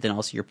 where, and then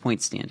also your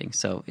point standing.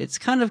 So it's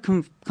kind of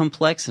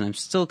complex, and I'm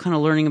still kind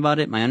of learning about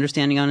it. My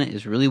understanding on it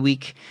is really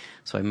weak,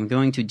 so I'm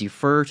going to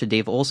defer to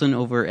Dave Olson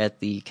over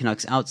at the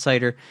Canucks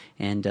Outsider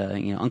and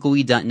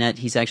UncleWee.net.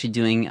 He's actually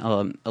doing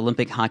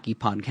Olympic hockey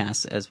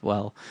podcasts as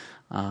well.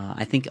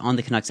 I think on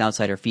the Canucks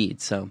Outsider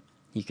feed, so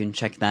you can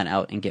check that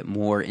out and get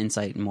more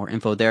insight and more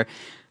info there.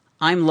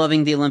 I'm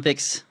loving the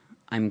Olympics.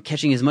 I'm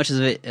catching as much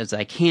of it as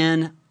I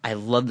can. I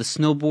love the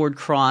snowboard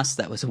cross.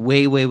 That was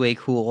way, way, way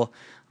cool.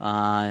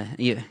 Not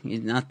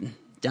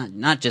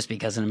just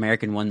because an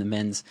American won the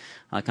men's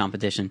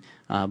competition,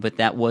 but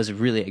that was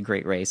really a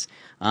great race.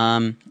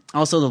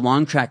 Also, the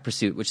long track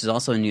pursuit, which is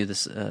also new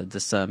this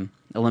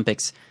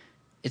Olympics,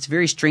 it's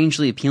very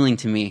strangely appealing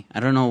to me. I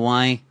don't know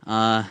why.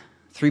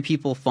 3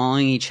 people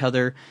following each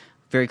other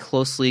very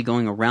closely,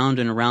 going around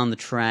and around the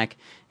track,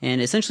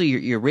 and essentially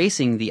you're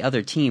racing the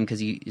other team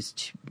because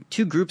it's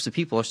 2 groups of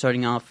people are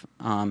starting off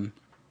on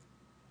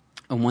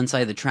one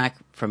side of the track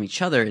from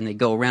each other, and they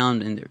go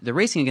around and they're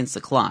racing against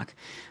the clock.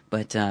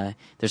 But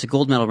there's a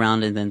gold medal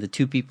round, and then the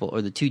 2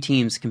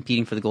 teams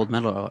competing for the gold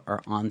medal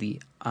are on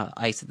the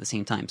ice at the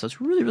same time. So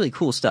it's really, really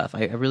cool stuff.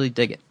 I really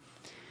dig it.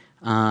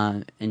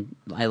 And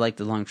I like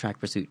the long track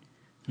pursuit.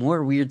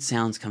 More weird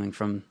sounds coming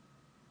from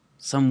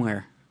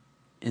somewhere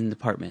in the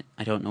apartment.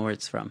 I don't know where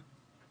it's from.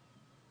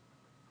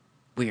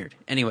 Weird.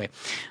 Anyway,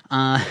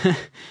 I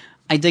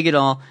dig it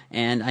all,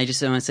 and I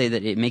just want to say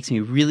that it makes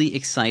me really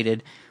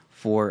excited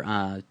for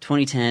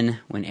 2010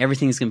 when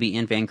everything's going to be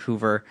in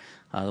Vancouver.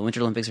 The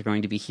Winter Olympics are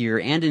going to be here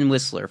and in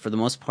Whistler for the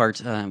most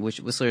part, which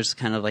Whistler is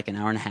kind of like an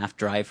hour and a half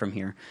drive from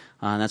here.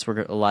 That's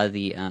where a lot of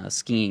the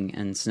skiing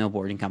and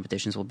snowboarding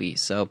competitions will be.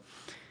 So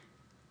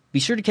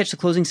be sure to catch the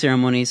closing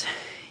ceremonies.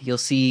 You'll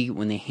see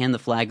when they hand the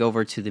flag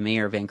over to the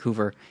mayor of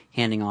Vancouver,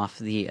 handing off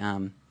the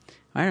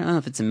I don't know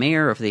if it's a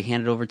mayor or if they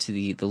hand it over to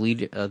the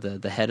lead,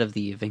 the head of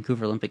the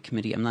Vancouver Olympic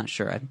Committee. I'm not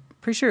sure. I'm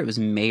pretty sure it was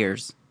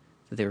mayors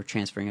that they were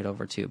transferring it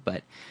over to,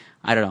 but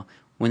I don't know.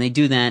 When they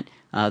do that,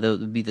 there'll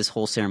be this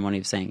whole ceremony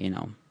of saying,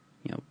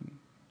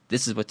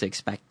 this is what to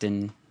expect,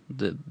 and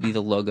be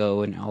the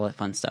logo and all that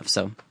fun stuff.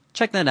 So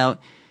check that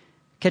out.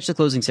 Catch the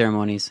closing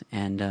ceremonies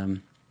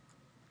and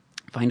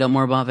find out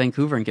more about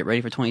Vancouver and get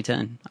ready for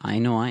 2010. I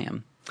know I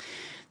am.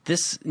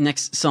 This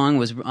next song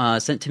was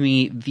sent to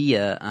me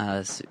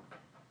via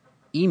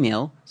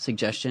email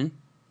suggestion.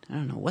 I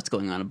don't know what's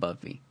going on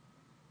above me.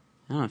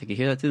 I don't know if you can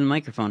hear that through the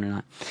microphone or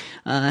not.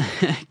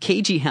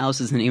 KG House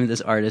is the name of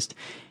this artist.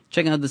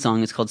 Check out the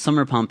song. It's called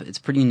Summer Pump. It's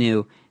pretty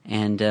new,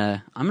 and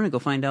I'm going to go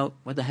find out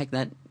what the heck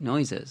that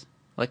noise is.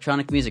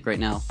 Electronic music right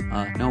now.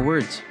 No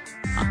words.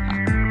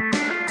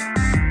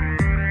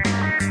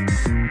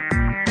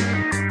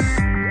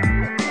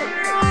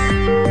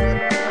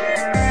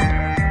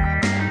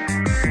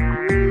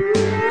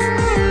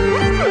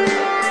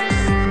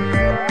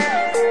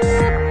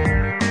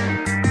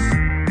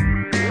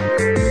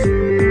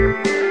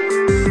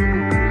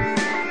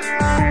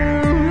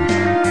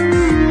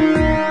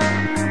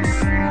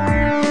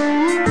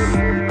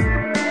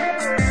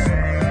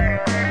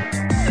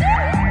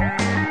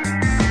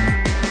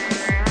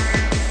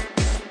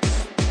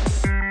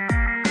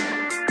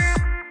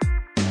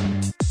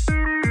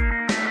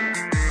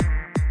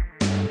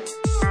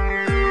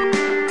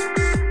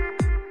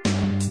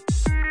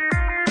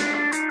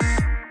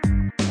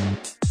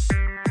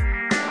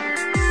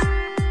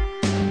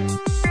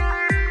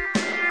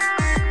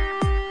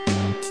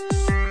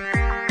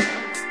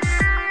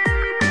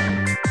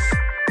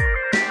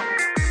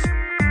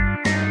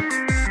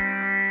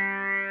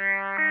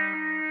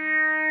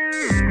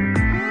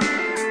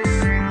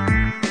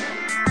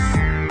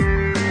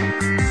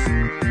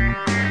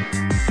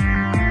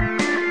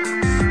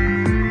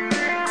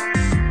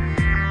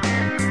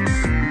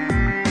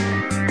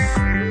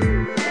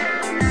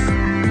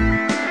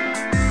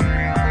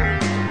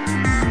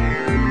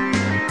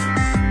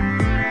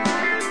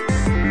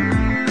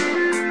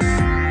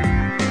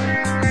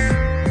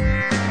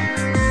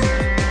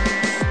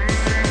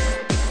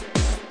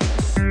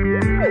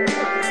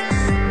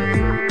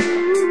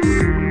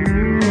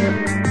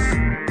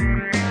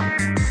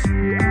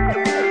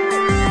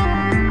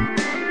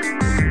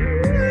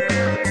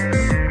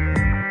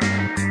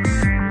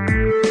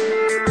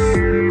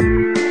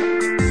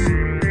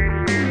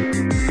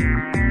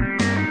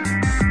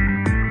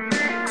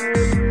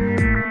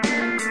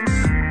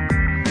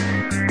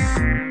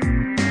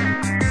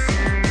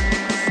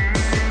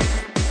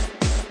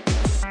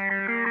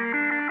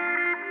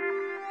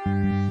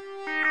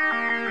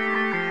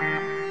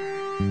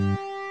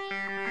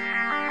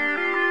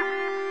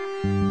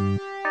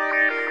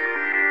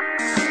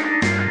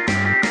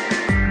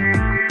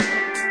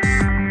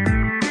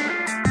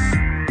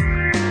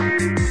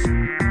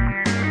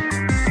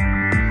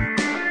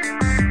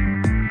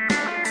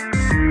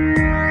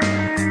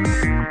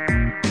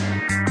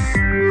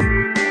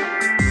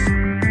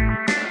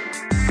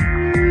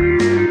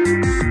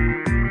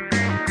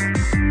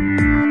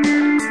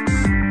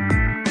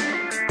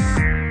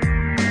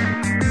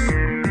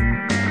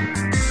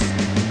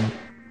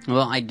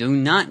 Well, I do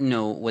not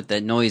know what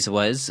that noise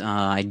was.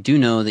 I do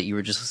know that you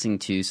were just listening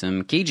to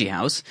some Cagey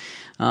House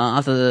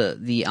off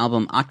of the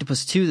album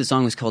Octopus 2. The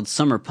song was called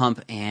Summer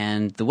Pump,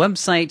 and the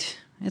website,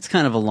 it's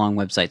kind of a long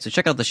website, so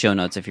check out the show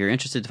notes. If you're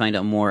interested to find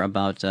out more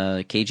about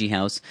Cagey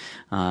House,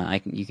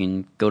 you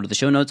can go to the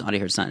show notes,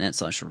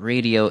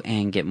 audiohertz.net/radio,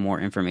 and get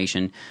more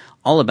information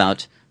all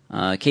about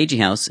Cagey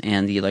House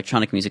and the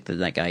electronic music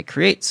that guy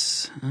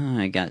creates.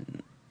 I got...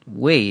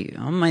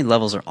 all my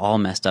levels are all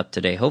messed up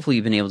today. Hopefully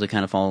you've been able to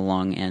kind of follow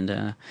along,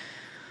 and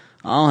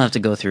I'll have to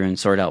go through and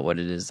sort out what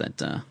it is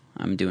that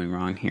I'm doing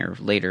wrong here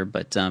later,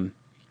 but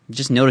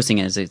just noticing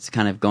it as it's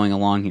kind of going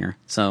along here.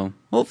 So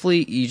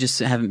hopefully you just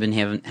haven't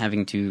been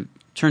having to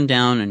turn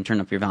down and turn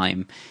up your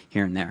volume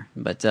here and there.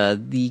 But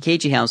the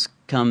Cagey House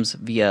comes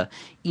via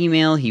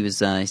email. He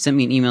sent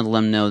me an email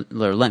to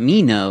let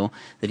me know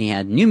that he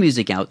had new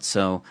music out,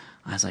 so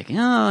I was like,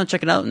 oh,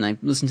 check it out, and I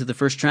listened to the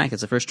first track.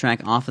 It's the first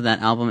track off of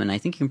that album, and I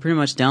think you can pretty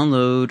much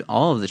download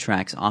all of the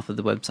tracks off of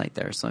the website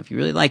there. So if you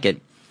really like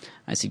it,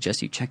 I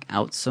suggest you check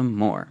out some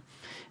more.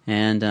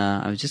 And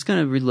I was just going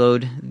to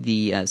reload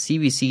the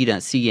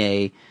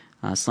cbc.ca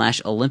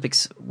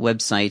 /Olympics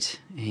website,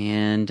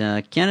 and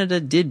Canada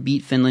did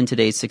beat Finland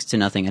today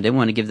 6-0. I didn't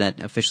want to give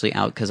that officially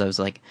out because I was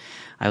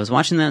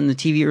watching that on the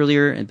TV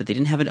earlier, but they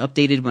didn't have it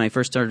updated when I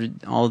first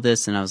started all of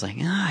this, and I was like,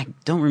 I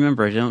don't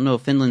remember. I don't know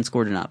if Finland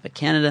scored or not. But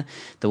Canada,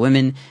 the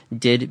women,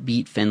 did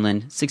beat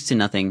Finland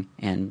 6-0,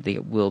 and they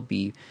will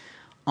be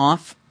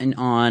off and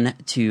on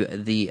to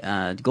the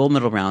gold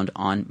medal round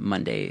on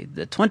Monday,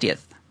 the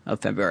 20th of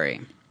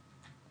February.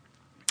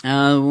 We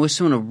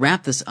just want to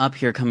wrap this up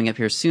here, coming up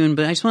here soon,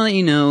 but I just want to let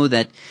you know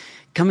that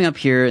coming up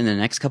here in the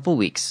next couple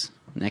weeks,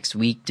 next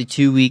week to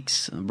 2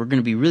 weeks, we're going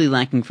to be really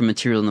lacking for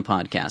material in the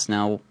podcast.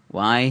 Now,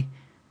 why?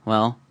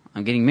 Well,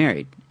 I'm getting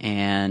married,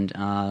 and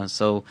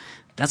so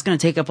that's going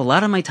to take up a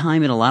lot of my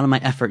time and a lot of my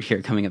effort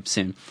here coming up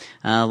soon.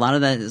 A lot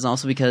of that is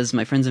also because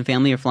my friends and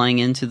family are flying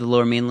into the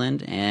Lower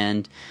Mainland,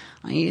 and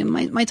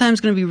my time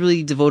is going to be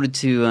really devoted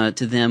to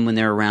them when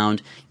they're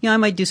around. I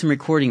might do some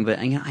recording, but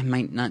I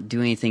might not do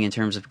anything in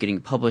terms of getting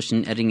it published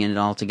and editing it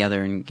all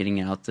together and getting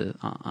it out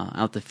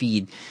the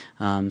feed.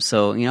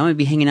 So I'm going to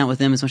be hanging out with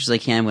them as much as I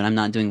can when I'm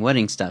not doing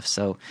wedding stuff.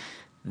 So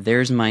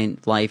there's my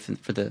life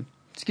for the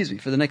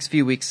next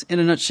few weeks in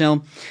a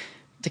nutshell.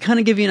 To kind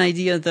of give you an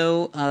idea,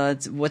 though,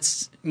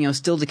 what's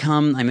still to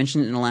come. I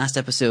mentioned it in the last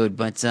episode,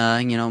 but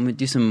I'm going to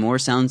do some more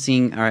sound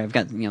seeing. Or I've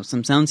got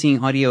some sound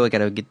seeing audio I got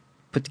to get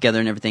put together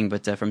and everything,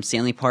 but from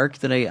Stanley Park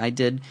that I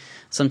did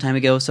some time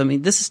ago. So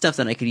this is stuff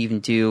that I could even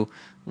do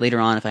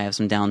later on if I have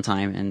some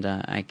downtime, and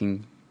I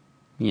can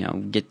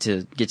get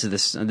to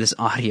this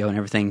audio and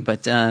everything.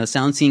 But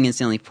sound seeing in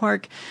Stanley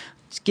Park.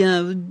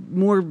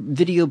 More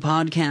video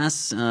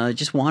podcasts,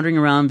 just wandering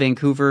around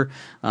Vancouver.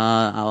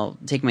 I'll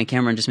take my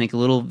camera and just make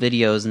little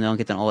videos, and then I'll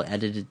get them all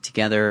edited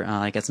together.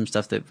 I got some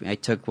stuff that I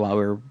took while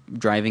we were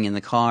driving in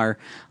the car,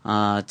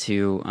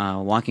 to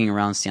walking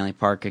around Stanley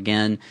Park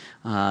again,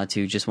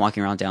 to just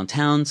walking around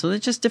downtown. So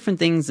it's just different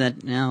things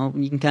that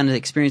you can kind of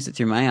experience it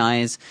through my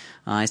eyes.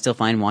 I still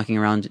find walking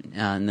around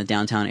in the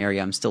downtown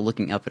area, I'm still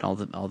looking up at all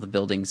the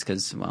buildings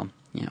because,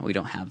 we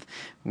don't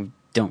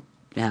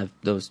have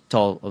those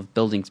tall of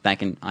buildings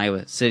back in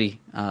Iowa City,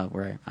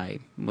 where I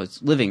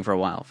was living for a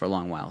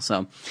long while.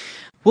 So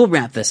we'll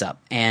wrap this up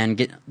and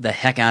get the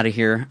heck out of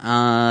here.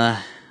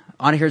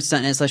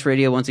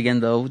 audiohertz.net/radio once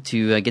again, though,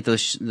 to get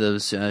those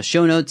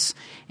show notes.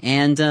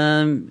 And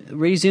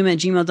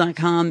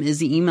radiozoom@gmail.com is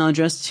the email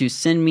address to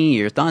send me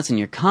your thoughts and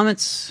your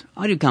comments,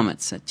 audio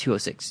comments, at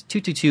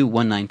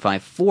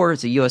 206-222-1954.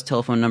 It's a U.S.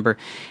 telephone number.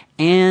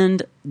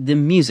 And the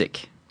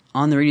music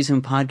on the Radio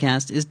Zoom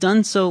podcast is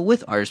done so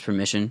with artist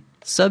permission,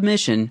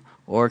 submission,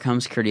 or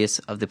comes courteous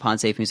of the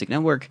PodSafe Music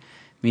Network,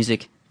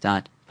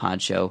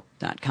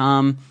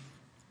 music.podshow.com.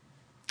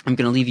 I'm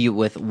going to leave you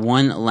with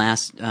one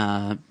last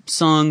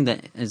song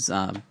that is,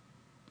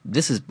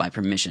 this is by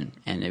permission,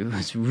 and it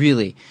was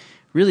really,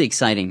 really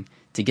exciting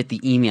to get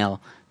the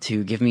email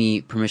to give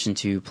me permission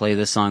to play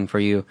this song for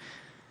you.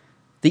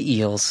 The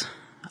Eels.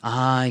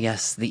 Ah,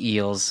 yes, the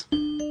Eels.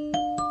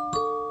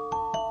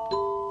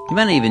 You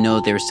might not even know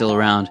that they were still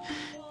around.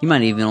 You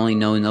might even only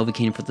know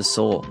Novocaine for the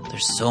Soul.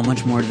 There's so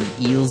much more to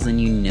the Eels than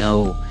you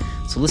know.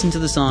 So listen to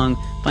the song,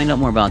 find out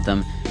more about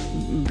them,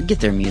 get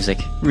their music.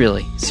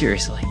 Really,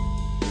 seriously.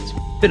 It's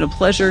been a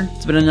pleasure.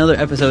 It's been another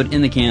episode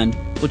in the can.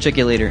 We'll check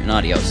you later, and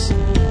adios.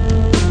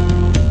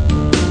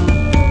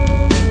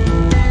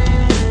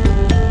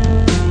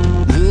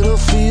 Little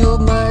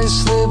field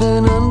mice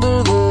living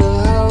under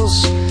the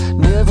house,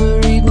 never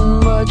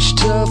eaten much,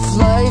 tough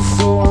life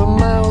for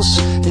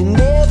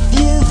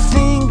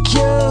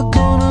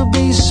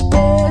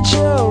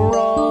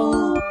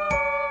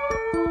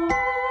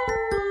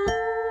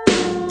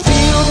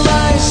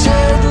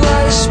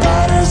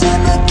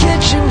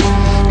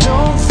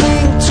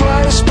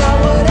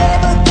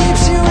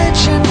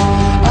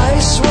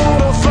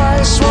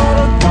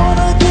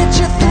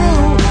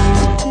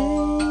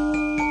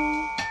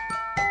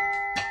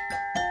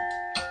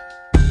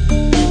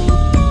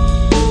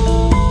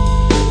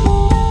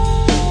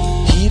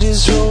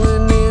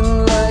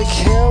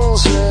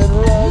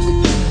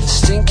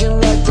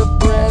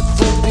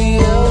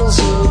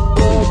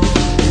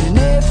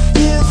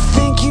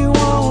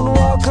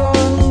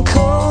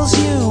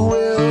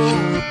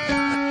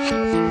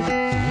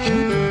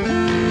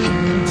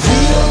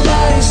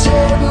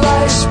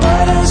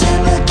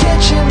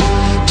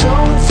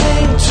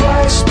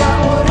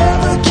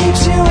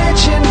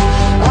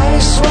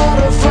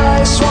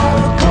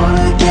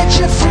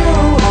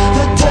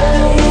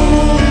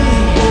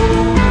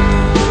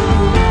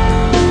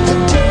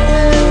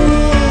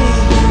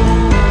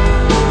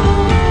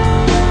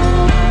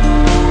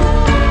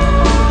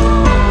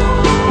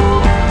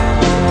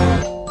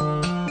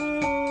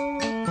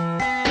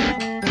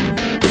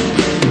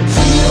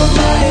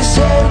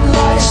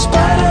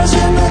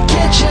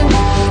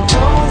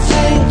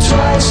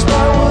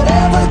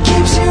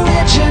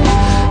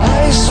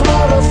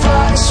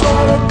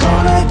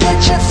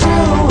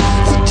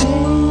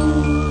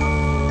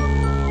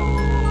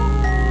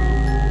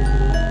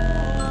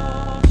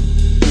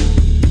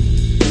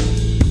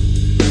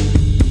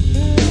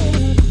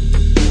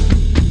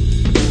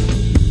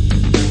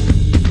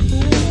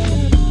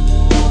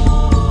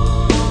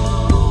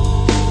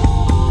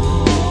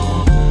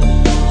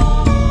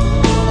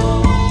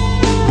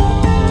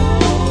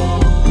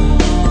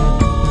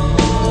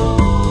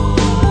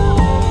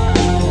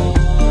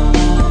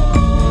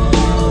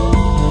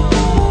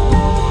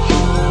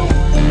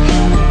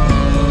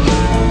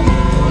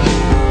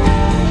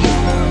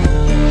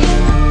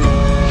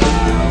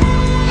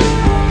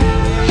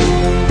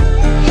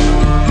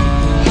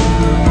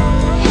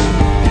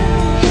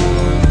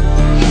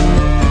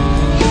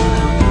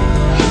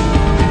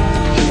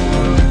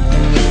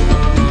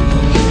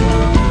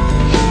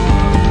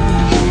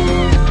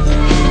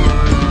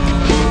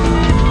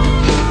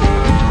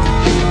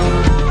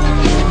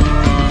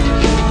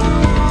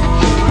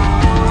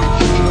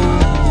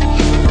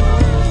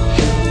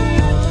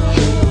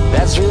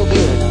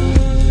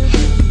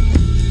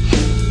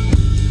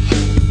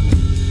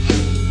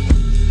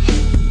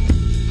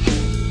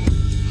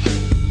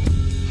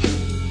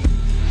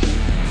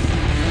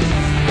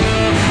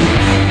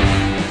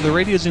The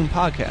Radio Zoom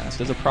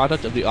podcast is a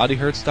product of the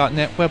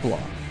audiohertz.net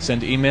weblog.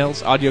 Send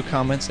emails, audio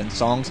comments, and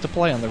songs to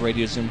play on the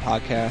Radio Zoom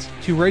podcast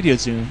to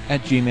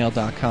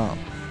radiozoom@gmail.com.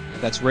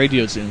 That's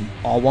radiozoom,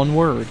 all one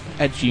word,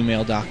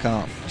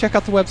 @gmail.com. Check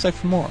out the website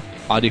for more.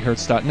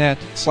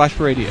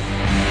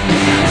 audiohertz.net/radio.